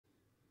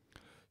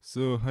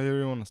So hi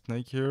everyone,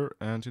 Snake here,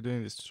 and today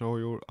in this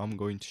tutorial I'm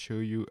going to show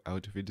you how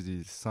to fix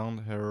the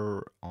sound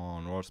error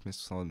on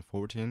Rocksmith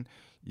 2014,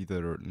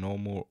 either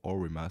normal or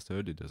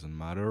remastered, it doesn't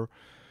matter.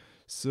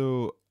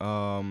 So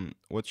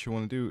what you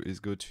want to do is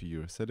go to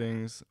your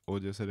settings,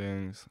 audio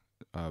settings,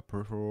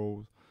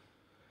 peripherals,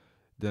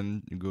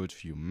 then you go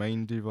to your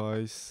main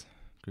device,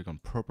 click on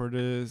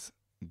properties,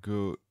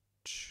 go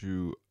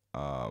to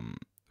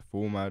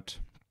format,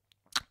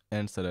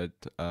 and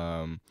select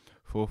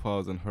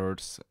 4000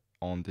 hertz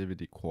on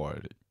DVD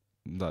quality.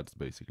 That's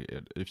basically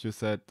it. If you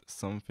set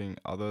something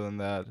other than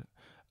that,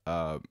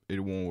 it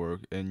won't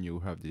work and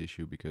you have the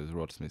issue because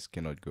Rocksmith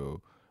cannot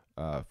go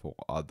for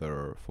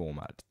other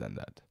format than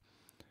that.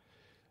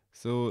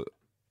 So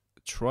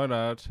try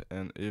that,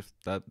 and if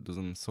that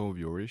doesn't solve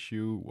your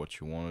issue,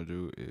 what you want to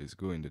do is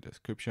go in the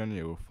description.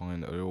 You will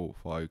find a little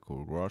file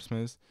called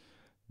Rocksmith.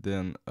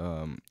 Then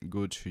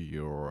go to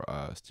your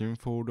Steam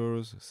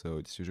folders. So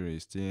it's usually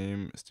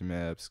Steam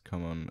apps,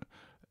 Common,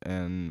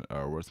 and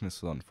Rocksmith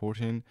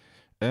 2014,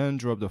 and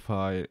drop the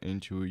file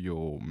into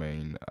your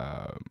main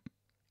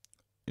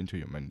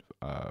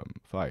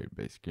file.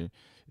 Basically,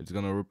 it's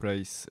gonna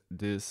replace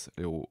this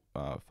little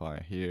file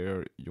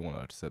here. You wanna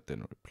accept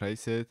and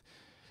replace it,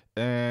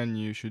 and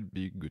you should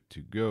be good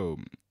to go.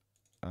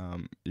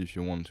 If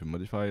you want to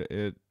modify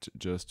it,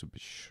 just to be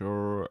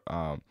sure,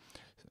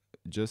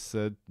 just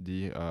set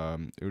the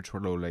ultra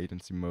low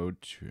latency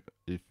mode to,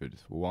 if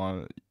it's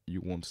 1, you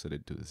want to set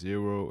it to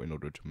 0 in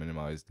order to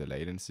minimize the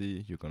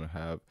latency you're gonna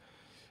have,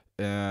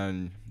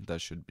 and that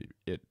should be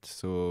it.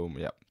 So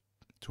yeah,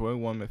 try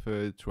one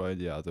method, try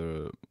the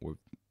other with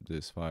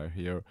this file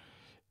here,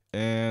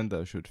 and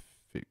that should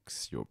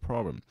fix your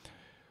problem.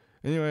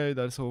 Anyway,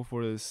 that's all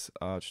for this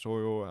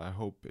tutorial. I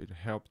hope it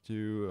helped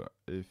you.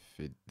 If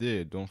it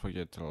did, don't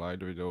forget to like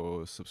the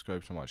video,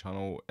 subscribe to my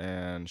channel,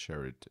 and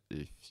share it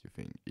if you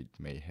think it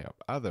may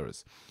help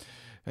others.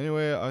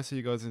 Anyway, I'll see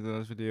you guys in the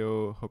next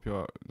video. Hope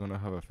you're gonna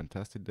have a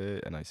fantastic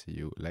day, and I see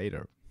you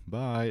later.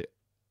 Bye!